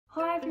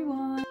Hi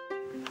everyone.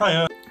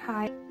 Hiya.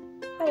 Hi.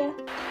 Hiya.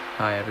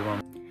 Hi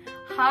everyone.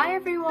 Hi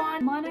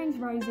everyone. My name's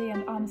Rosie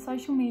and I'm a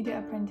social media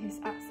apprentice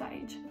at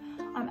Sage.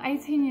 I'm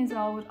 18 years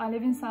old, I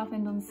live in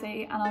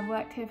Southend-on-Sea and I've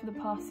worked here for the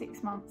past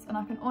 6 months and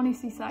I can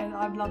honestly say that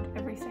I've loved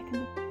every second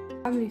of it.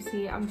 I'm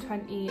Lucy, I'm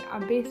 20,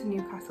 I'm based in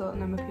Newcastle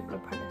and I'm a pupil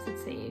apprentice at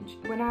Sage.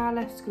 When I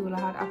left school I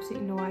had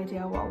absolutely no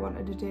idea what I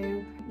wanted to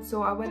do.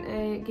 So I went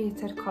to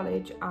Gateshead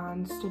College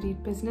and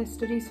studied business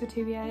studies for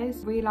 2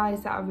 years.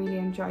 Realised that I really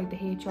enjoyed the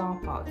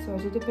HR part, so I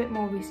did a bit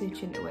more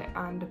research into it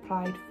and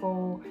applied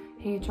for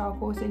HR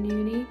course in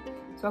uni.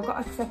 So I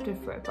got accepted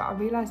for it, but I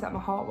realised that my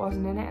heart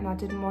wasn't in it and I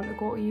didn't want to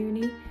go to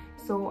uni.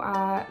 So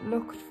I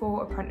looked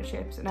for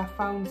apprenticeships and I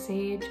found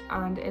Sage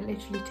and it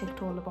literally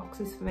ticked all the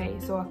boxes for me.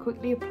 So I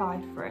quickly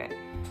applied for it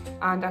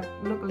and I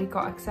luckily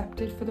got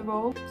accepted for the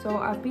role. So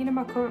I've been in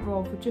my current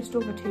role for just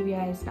over 2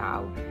 years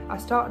now. I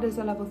started as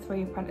a level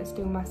 3 apprentice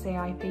doing my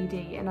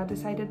CIPD and I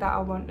decided that I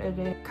wanted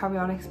to carry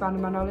on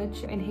expanding my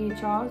knowledge in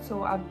HR.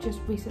 So I've just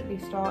recently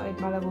started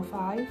my level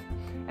 5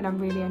 and I'm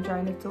really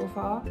enjoying it so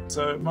far.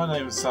 So my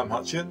name is Sam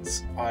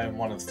Hutchins. I am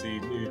one of the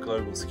new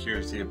global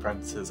security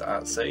apprentices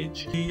at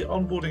Sage. The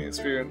onboarding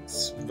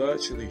experience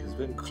virtually has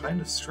been kind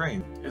of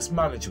strange. It's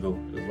manageable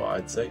is what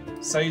I'd say.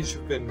 Sage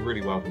have been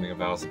really welcoming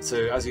about it. So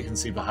as you can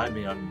see behind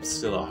me, I'm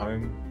still at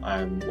home.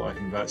 I'm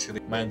working virtually.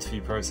 My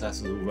interview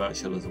process is all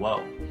virtual as well.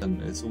 And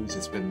it's all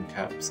just been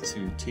kept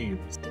to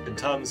Teams. In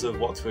terms of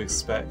what to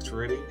expect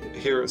really,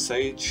 here at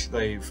Sage,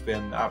 they've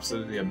been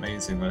absolutely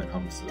amazing when it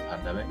comes to the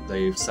pandemic.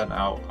 They've sent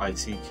out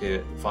IT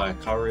kit via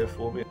courier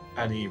for me.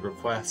 Any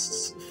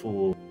requests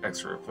for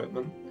extra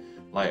equipment,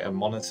 like a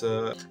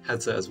monitor,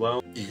 headset as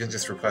well, you can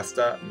just request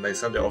that and they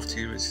send it off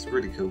to you, which is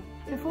really cool.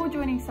 Before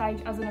joining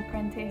Sage as an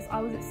apprentice,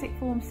 I was at sixth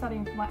form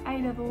studying for my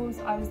A-levels,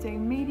 I was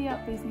doing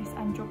media, business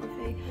and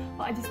geography,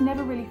 but I just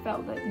never really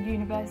felt that the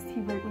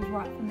university route was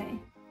right for me.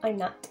 I'm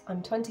Nat,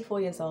 I'm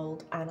 24 years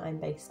old and I'm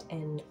based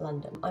in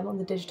London. I'm on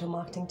the digital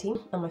marketing team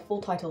and my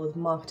full title is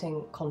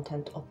Marketing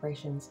Content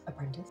Operations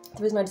Apprentice.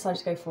 The reason I decided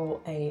to go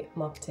for a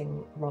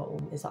marketing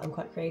role is that I'm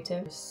quite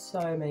creative. There's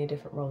so many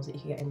different roles that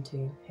you can get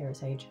into here at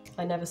Sage.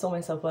 I never saw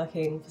myself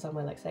working for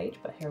somewhere like Sage,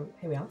 but here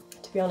we are.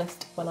 To be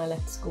honest, when I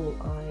left school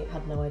I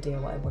had no idea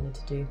what I wanted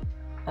to do.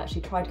 I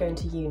actually tried going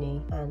to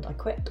uni and I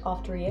quit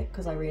after a year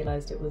because I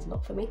realised it was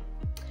not for me.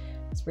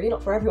 It's really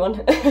not for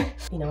everyone.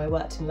 You know, I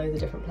worked in loads of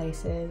different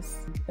places.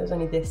 It was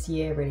only this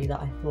year really that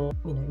I thought,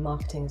 you know,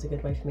 marketing is a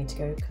good way for me to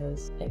go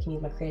because it can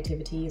use my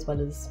creativity as well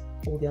as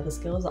all the other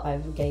skills that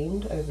I've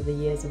gained over the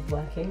years of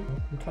working.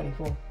 I'm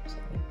 24, so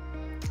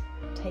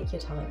take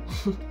your time,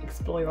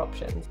 explore your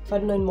options. If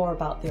I'd known more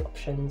about the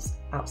options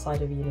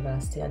outside of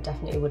university, I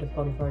definitely would have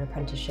gone for an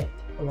apprenticeship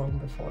long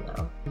before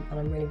now. And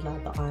I'm really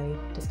glad that I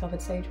discovered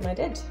Sage when I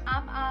did.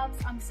 I'm Abs,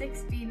 I'm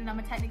 16 and I'm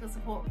a technical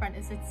support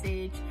apprentice at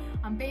Sage.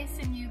 I'm based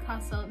in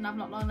Newcastle and I've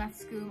not long left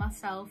school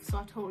myself, so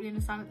I totally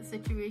understand the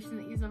situation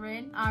that you're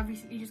in. I've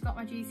recently just got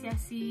my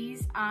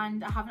GCSEs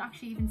and I haven't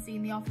actually even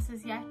seen the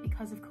officers yet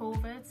because of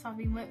COVID, so I've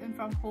been working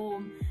from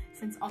home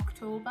since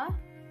October.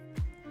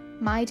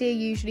 My day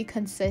usually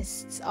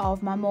consists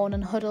of my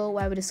morning huddle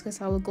where we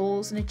discuss our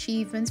goals and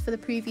achievements for the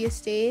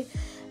previous day.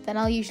 Then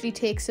I'll usually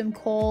take some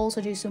calls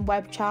or do some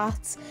web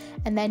chats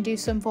and then do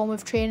some form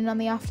of training on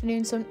the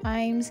afternoon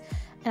sometimes.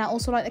 And I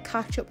also like to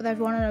catch up with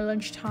everyone at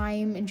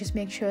lunchtime and just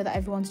make sure that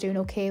everyone's doing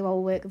okay while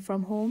we're working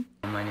from home.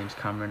 My name's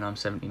Cameron, I'm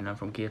 17 and I'm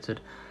from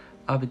Gateshead.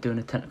 I've been doing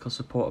a technical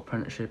support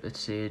apprenticeship at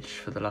Sage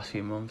for the last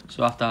few months.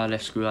 So after I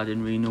left school I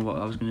didn't really know what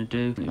I was going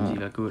to do. It was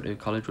either go to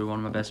college with one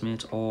of my best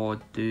mates or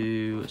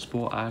do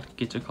sport at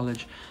Gateshead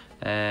College.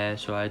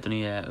 So I done a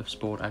year of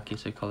sport at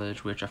Gateshead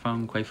College, which I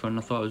found quite fun.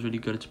 I thought I was really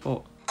good at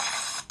sport.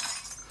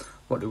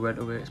 What to wear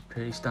to wear is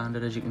pretty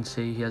standard. As you can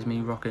see, he has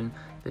me rocking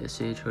the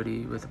Sage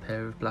hoodie with a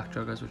pair of black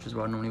joggers, which is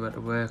what I normally wear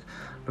to work.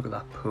 Look at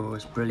that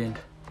pose, brilliant.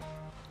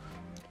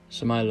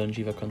 So my lunch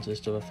either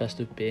consists of a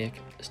festive bake,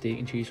 a steak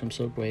and cheese from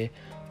Subway,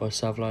 or a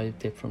Savoy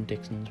dip from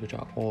Dixon's, which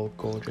are all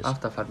gorgeous.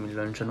 After I've had my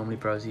lunch, I normally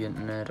browse the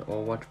internet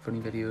or watch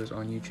funny videos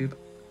on YouTube.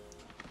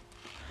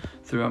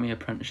 Throughout my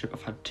apprenticeship,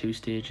 I've had 2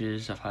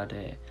 stages. I've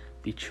had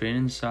the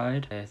training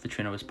side. The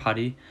trainer was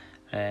Paddy.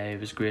 It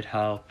was great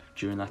help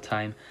during that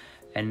time.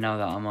 And now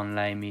that I'm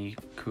online, my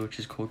coach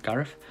is called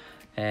Gareth.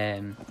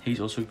 He's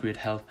also great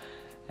help.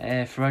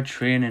 For our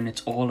training,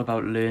 it's all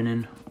about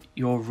learning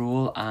your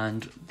role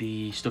and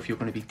the stuff you're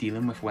going to be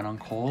dealing with when on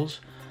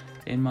calls.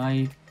 In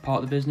my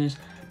part of the business,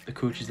 the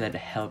coach is there to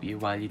help you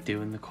while you're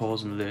doing the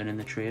calls and learning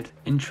the trade.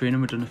 In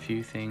training, we've done a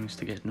few things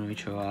to get to know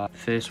each other. The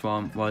first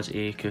one was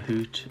a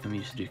Kahoot, and we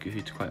used to do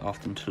Kahoots quite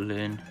often to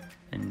learn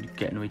and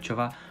get to know each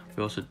other.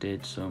 We also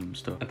did some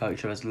stuff about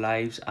each other's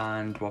lives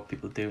and what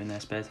people do in their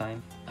spare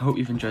time. I hope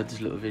you've enjoyed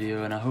this little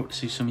video and I hope to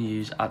see some of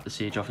you at the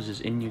Sage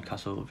offices in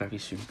Newcastle very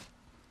soon.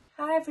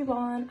 Hi Hi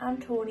everyone, I'm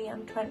Tony,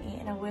 I'm 20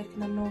 and I work in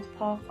the North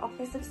Park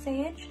office of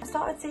Sage. I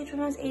started Sage when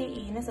I was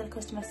 18 as a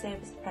customer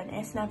service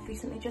apprentice and I've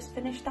recently just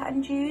finished that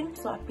in June.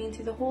 So I've been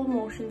through the whole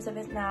motions of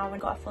it now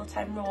and got a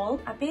full-time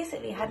role. I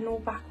basically had no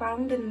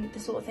background in the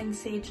sort of things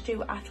Sage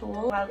do at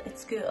all while at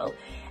school.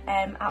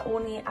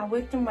 I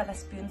worked in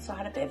Wetherspoon, so I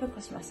had a bit of a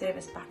customer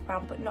service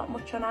background but not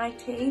much on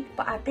IT.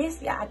 But I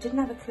didn't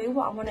have a clue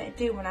what I wanted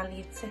to do when I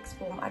left sixth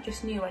form. I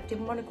just knew I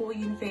didn't want to go to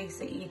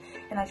university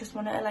and I just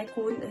wanted to like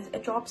go into a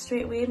job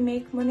straight away and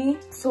make money.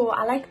 So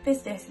I like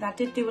business and I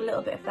did do a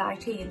little bit of the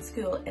IT in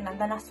school, and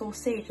then I saw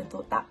Sage and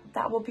thought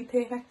that would be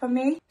perfect for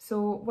me.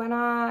 So when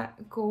I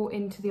go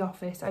into the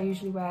office, I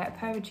usually wear a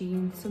pair of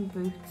jeans, some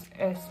boots,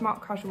 a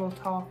smart casual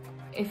top.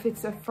 If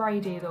it's a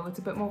Friday though, it's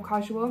a bit more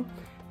casual.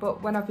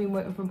 But when I've been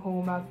working from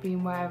home, I've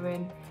been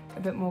wearing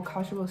a bit more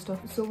casual stuff.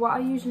 So what I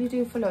usually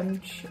do for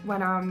lunch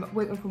when I'm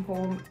working from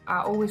home,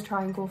 I always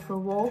try and go for a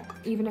walk,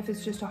 even if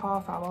it's just a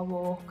half-hour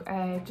walk,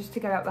 just to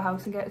get out the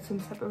house and get some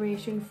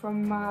separation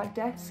from my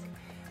desk.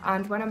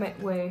 And when I'm at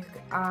work,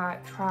 I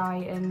try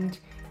and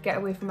get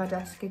away from my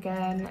desk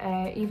again,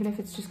 even if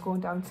it's just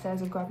going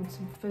downstairs and grabbing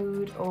some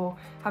food or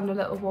having a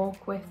little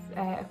walk with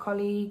a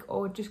colleague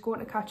or just going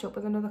to catch up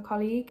with another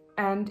colleague.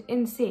 And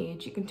in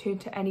Sage, you can turn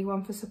to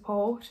anyone for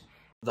support.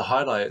 The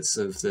highlights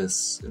of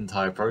this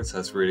entire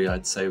process really,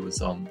 I'd say,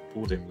 was on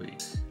boarding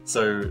week.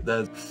 So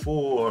there's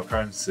 4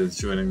 apprentices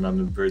joining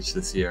London Bridge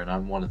this year and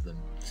I'm one of them.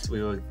 So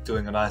we were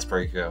doing an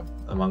icebreaker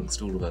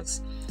amongst all of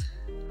us.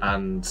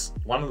 And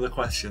one of the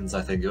questions,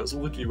 I think, it was,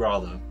 would you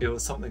rather? It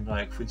was something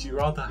like, would you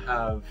rather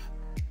have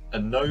a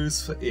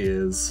nose for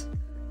ears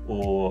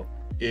or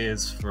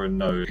ears for a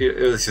nose? It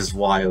was just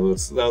wild.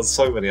 There was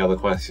so many other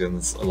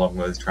questions along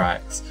those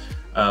tracks.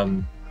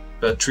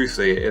 But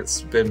truthfully,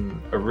 it's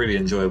been a really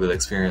enjoyable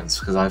experience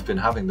because I've been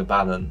having to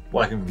balance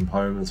working from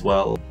home as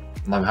well.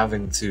 And I'm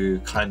having to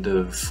kind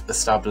of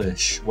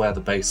establish where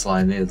the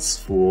baseline is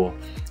for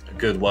a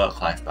good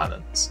work-life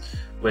balance,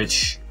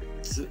 which,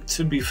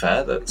 to be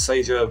fair, that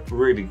Sage are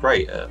really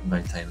great at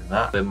maintaining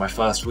that. In my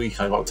first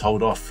week, I got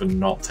told off for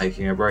not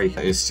taking a break.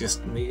 It's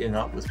just meeting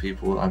up with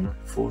people I'm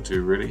looking forward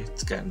to, really.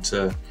 It's getting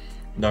to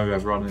know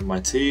everyone in my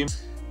team.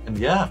 And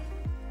yeah,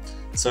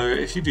 so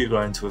if you do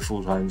go into a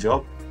full-time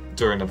job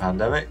during the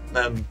pandemic,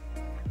 then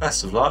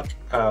best of luck.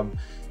 Got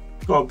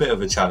a bit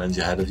of a challenge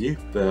ahead of you,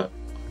 but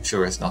I'm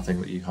sure it's nothing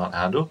that you can't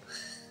handle.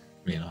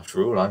 I mean,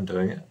 after all, I'm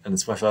doing it, and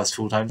it's my first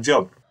full-time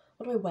job.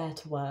 What do I wear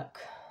to work?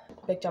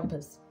 Big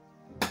jumpers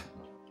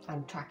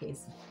and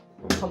trackies.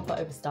 Comfort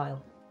over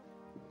style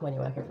when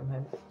you're working from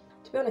home.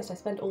 To be honest, I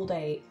spent all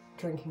day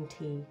drinking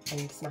tea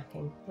and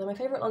snacking. So my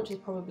favourite lunch is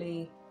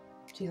probably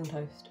cheese on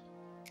toast.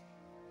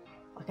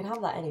 I can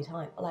have that any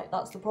time. Like,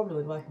 that's the problem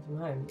with working from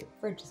home. The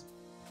fridge is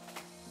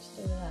just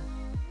over there.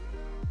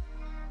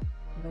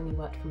 I've only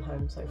worked from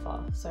home so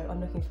far, so I'm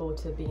looking forward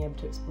to being able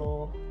to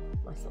explore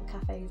nice little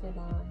cafes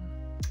nearby.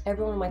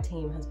 Everyone on my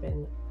team has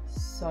been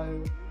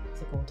so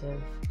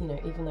supportive, you know,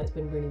 even though it's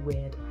been really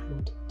weird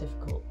and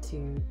difficult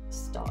to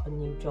start a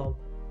new job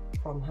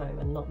from home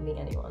and not meet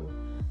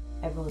anyone.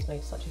 Everyone's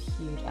made such a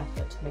huge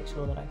effort to make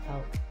sure that I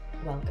felt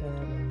welcome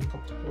and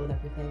comfortable with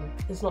everything.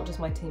 It's not just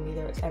my team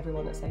either, it's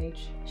everyone at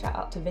Sage. Shout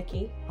out to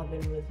Vicky. I've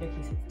been with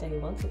Vicky since day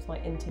one, since my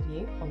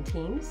interview on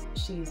Teams.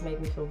 She's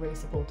made me feel really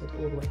supported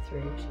all the way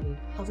through. She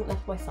hasn't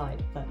left my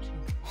side virtually.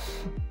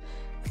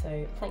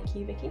 So thank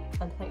you, Vicky,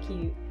 and thank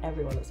you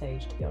everyone at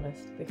Sage, to be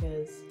honest,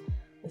 because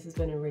this has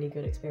been a really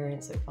good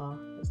experience so far.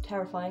 It was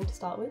terrifying to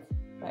start with,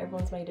 but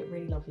everyone's made it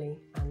really lovely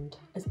and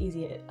as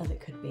easy as it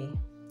could be.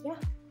 Yeah,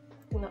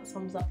 I think that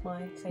sums up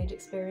my Sage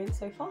experience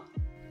so far.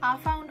 I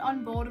found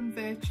onboarding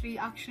virtually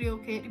actually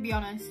okay, to be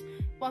honest.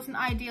 It wasn't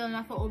ideal and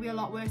I thought it would be a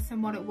lot worse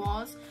than what it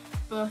was,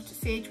 but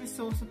Sage was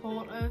so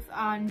supportive,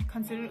 and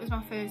considering it was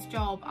my first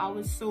job, I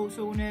was so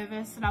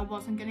nervous that I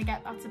wasn't going to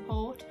get that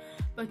support.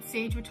 But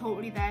Sage were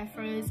totally there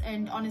for us,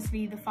 and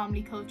honestly the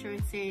family culture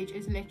at Sage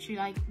is literally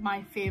like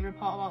my favourite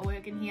part about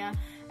working here.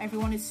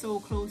 Everyone is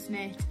so close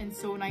knit and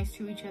so nice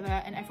to each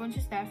other, and everyone's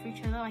just there for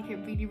each other. Like, it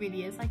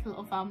really is like a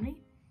little family.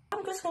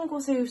 I'm just going to go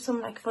through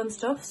some like fun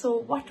stuff. So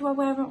what do I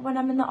wear when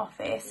I'm in the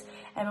office,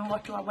 and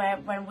what do I wear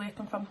when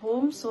working from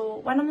home? So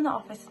when I'm in the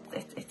office,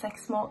 it's like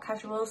smart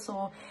casual,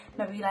 so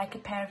maybe like a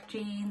pair of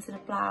jeans and a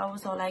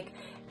blouse, or like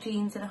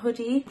jeans and a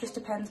hoodie. It just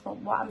depends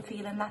on what I'm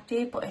feeling that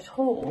day. But at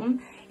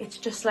home, it's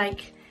just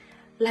like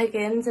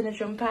leggings and a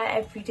jumper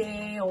every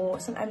day, or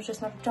sometimes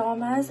just my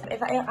pyjamas.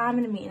 If I'm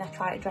in a meeting, I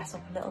try to dress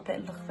up a little bit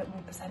and look a bit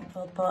more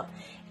presentable, but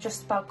it's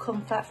just about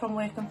comfort from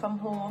working from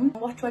home.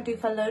 What do I do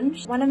for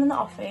lunch? When I'm in the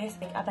office,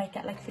 I might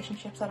get like fish and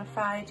chips on a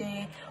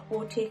Friday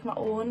or take my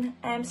own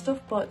stuff,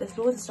 but there's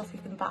loads of stuff you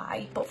can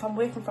buy. But from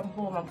working from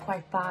home, I'm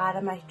quite bad. I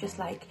might just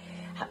like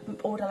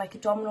order like a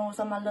Domino's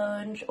on my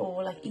lunch,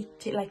 or like eat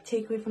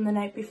takeaway from the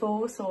night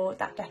before, so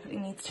that definitely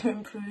needs to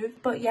improve.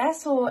 But yeah,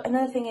 so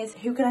another thing is,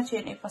 who can I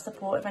turn to for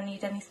support if I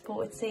need any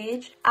support at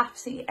Sage?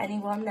 Absolutely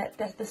anyone.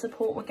 The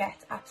support we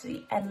get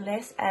absolutely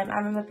endless. I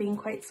remember being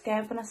quite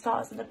scared when I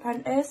started as an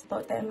apprentice,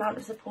 but the amount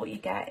of support you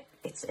get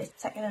it's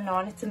second to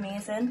none. It's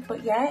amazing.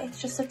 But yeah,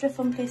 it's just such a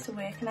fun place to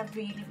work, and I've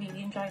really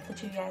enjoyed the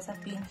 2 years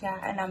I've been here,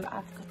 and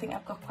I think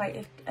I've got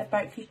quite a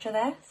bright future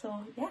there.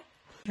 So yeah.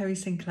 Kerry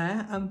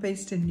Sinclair, I'm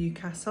based in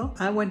Newcastle.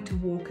 I went to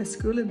Walker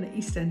School in the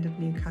East End of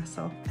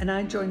Newcastle, and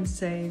I joined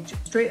Sage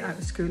straight out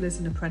of school as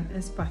an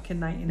apprentice back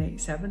in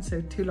 1987, so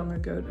too long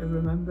ago to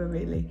remember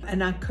really.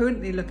 And I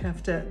currently look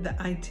after the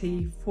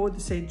IT for the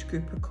Sage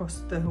group across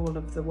the whole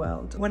of the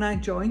world. When I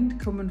joined,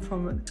 coming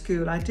from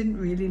school, I didn't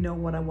really know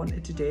what I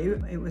wanted to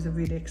do. It was a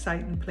really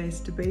exciting place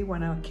to be.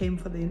 When I came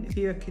for the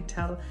interview, I could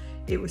tell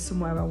it was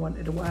somewhere I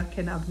wanted to work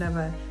in. I've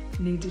never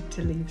needed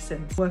to leave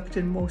since. Worked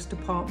in most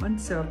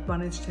departments, so I've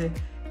managed to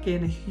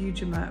gain a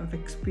huge amount of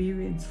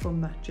experience from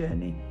that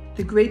journey.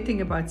 The great thing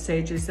about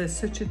Sage is there's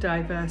such a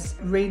diverse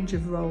range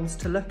of roles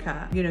to look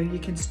at. You know, you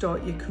can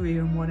start your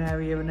career in one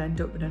area and end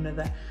up in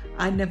another.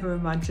 I never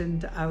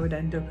imagined I would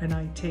end up in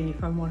IT,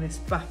 if I'm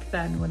honest, back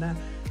then when I'm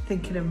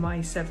thinking of my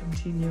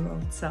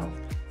 17-year-old self.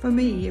 For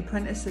me,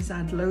 apprentices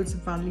add loads of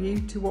value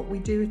to what we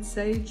do at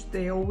Sage.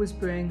 They always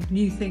bring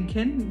new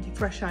thinking,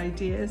 fresh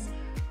ideas,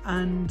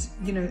 and,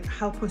 you know,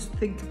 help us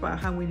think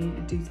about how we need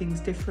to do things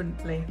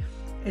differently,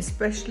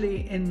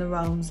 especially in the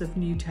realms of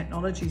new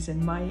technologies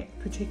in my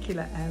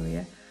particular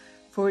area.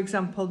 For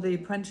example, the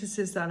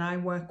apprentices that I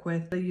work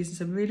with, they're using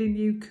some really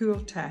new cool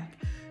tech,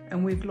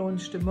 and we've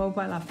launched a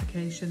mobile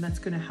application that's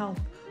going to help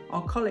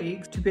our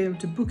colleagues to be able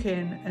to book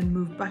in and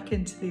move back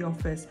into the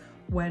office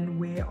when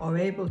we are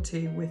able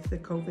to with the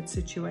COVID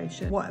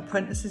situation. What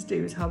apprentices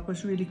do is help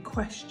us really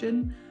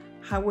question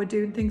how we're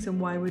doing things and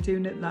why we're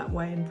doing it that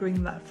way, and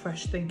bring that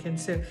fresh thinking.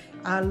 So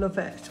I love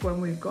it when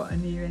we've got a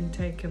new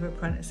intake of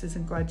apprentices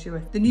and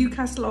graduates. The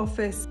Newcastle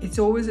office, it's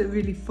always a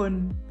really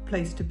fun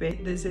place to be.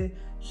 There's a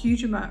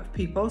huge amount of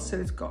people, so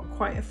it's got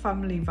quite a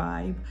family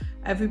vibe.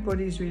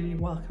 Everybody's really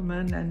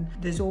welcoming, and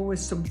there's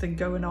always something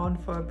going on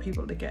for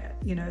people to get,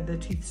 you know, their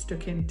teeth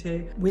stuck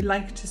into. We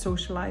like to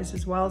socialise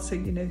as well, so,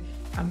 you know,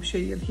 I'm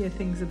sure you'll hear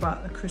things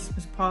about the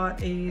Christmas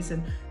parties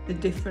and the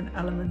different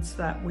elements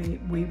that we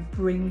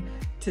bring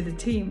to the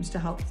teams to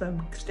help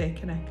them stay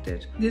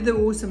connected. The other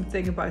awesome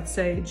thing about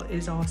Sage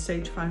is our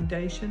Sage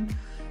Foundation.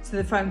 So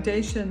the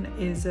foundation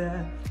is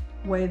a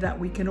way that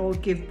we can all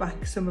give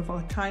back some of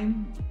our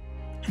time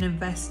and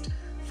invest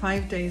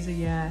 5 days a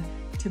year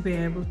to be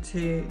able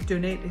to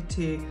donate it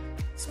to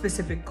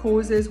specific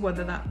causes,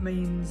 whether that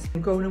means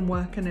going and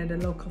working at a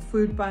local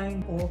food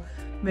bank or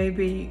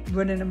maybe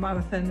running a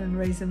marathon and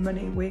raising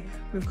money.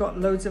 We've got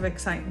loads of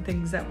exciting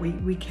things that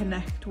we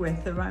connect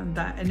with around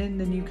that, and in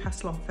the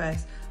Newcastle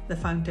office the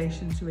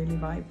foundation's really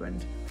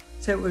vibrant.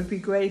 So it would be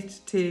great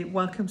to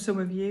welcome some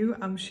of you,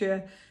 I'm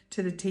sure,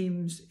 to the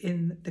teams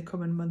in the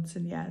coming months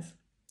and years.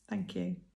 Thank you.